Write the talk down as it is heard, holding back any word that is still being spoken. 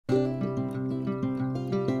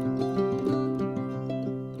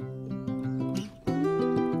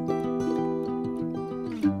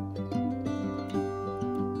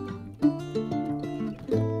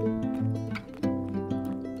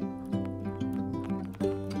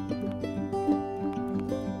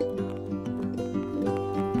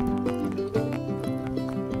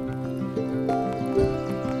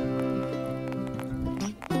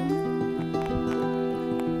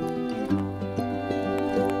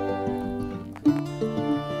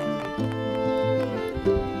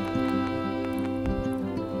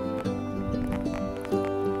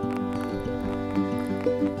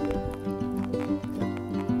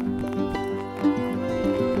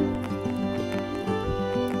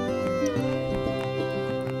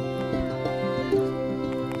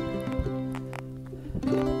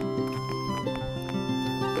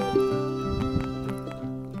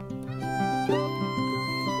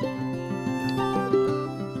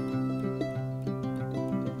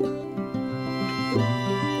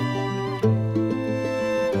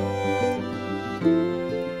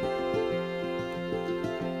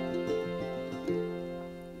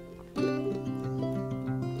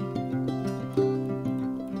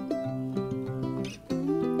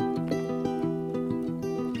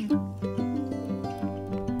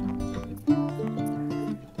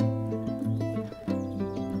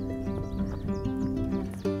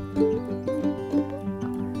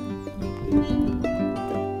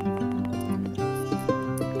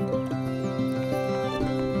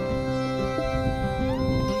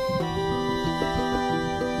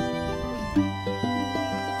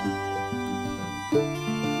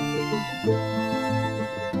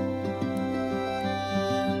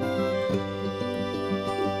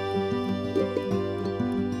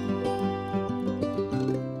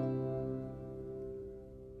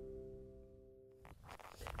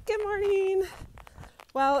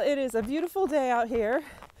Well, it is a beautiful day out here,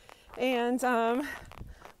 and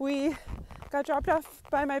we got dropped off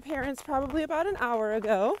by my parents probably about an hour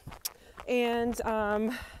ago, and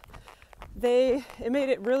it made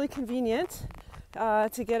it really convenient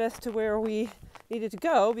to get us to where we needed to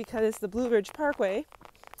go, because the Blue Ridge Parkway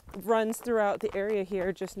runs throughout the area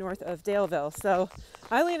here just north of Daleville. So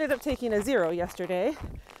I only ended up taking a 0 yesterday.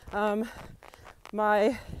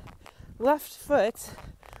 My left foot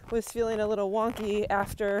was feeling a little wonky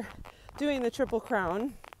after doing the Triple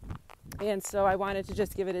Crown, and so I wanted to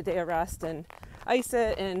just give it a day of rest and ice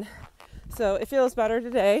it, and so it feels better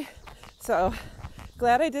today. So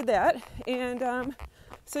glad I did that. And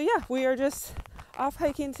so yeah, we are just off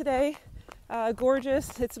hiking today.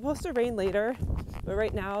 Gorgeous. It's supposed to rain later, but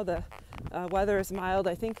right now the weather is mild,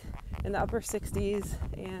 I think in the upper 60s,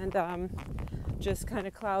 and just kind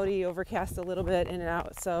of cloudy, overcast a little bit, in and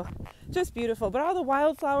out. So just beautiful. But all the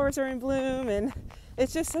wildflowers are in bloom, and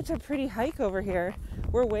it's just such a pretty hike over here.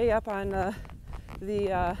 We're way up on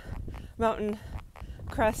the mountain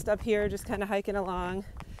crest up here, just kind of hiking along.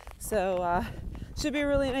 So should be a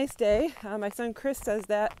really nice day. My son Chris says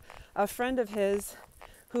that a friend of his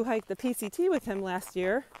who hiked the PCT with him last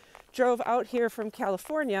year drove out here from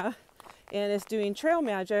California and is doing trail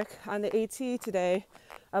magic on the AT today,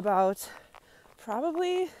 about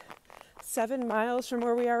probably 7 miles from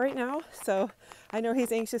where we are right now. So I know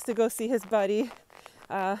he's anxious to go see his buddy.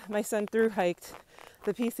 My son thru hiked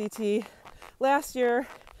the PCT last year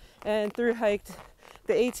and thru hiked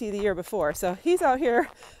the AT the year before. So he's out here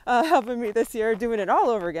helping me this year, doing it all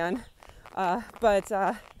over again.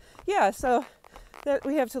 Yeah, so that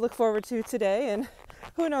we have to look forward to today, and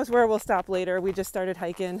who knows where we'll stop later. We just started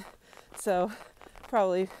hiking, so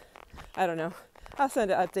probably, I don't know. I'll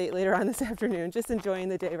send an update later on this afternoon. Just enjoying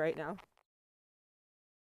the day right now.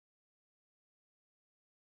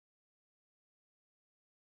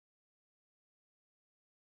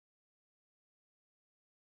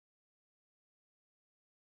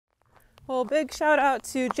 Well, big shout out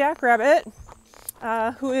to Jackrabbit,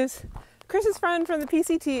 who is Chris's friend from the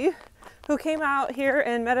PCT, who came out here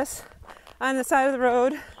and met us on the side of the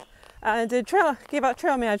road and gave out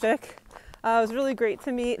trail magic. It was really great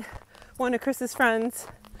to meet one of Chris's friends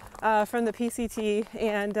from the PCT,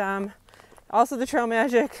 and also the trail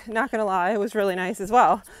magic, not gonna lie, it was really nice as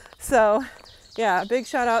well. So yeah, big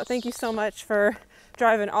shout out. Thank you so much for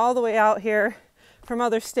driving all the way out here from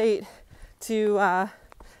other state to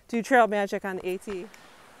do trail magic on the AT.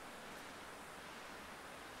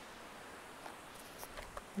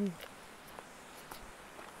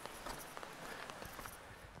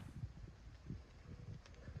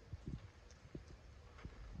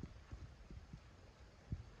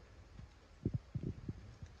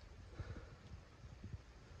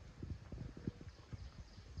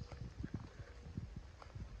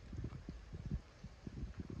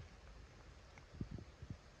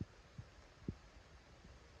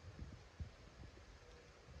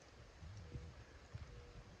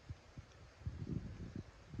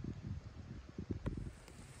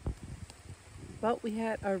 Well, we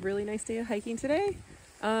had a really nice day of hiking today,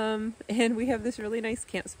 and we have this really nice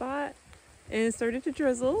camp spot, and it started to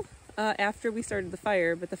drizzle after we started the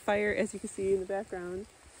fire, but the fire, as you can see in the background,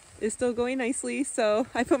 is still going nicely. So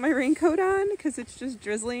I put my raincoat on because it's just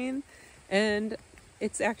drizzling, and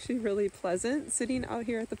it's actually really pleasant sitting out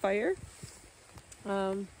here at the fire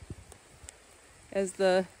as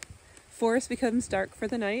the forest becomes dark for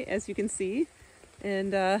the night, as you can see.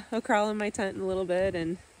 And I'll crawl in my tent in a little bit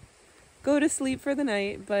and go to sleep for the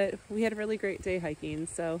night. But we had a really great day hiking.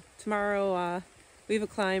 So tomorrow we have a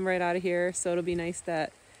climb right out of here, so it'll be nice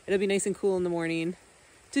and cool in the morning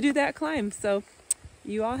to do that climb. So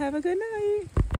you all have a good night.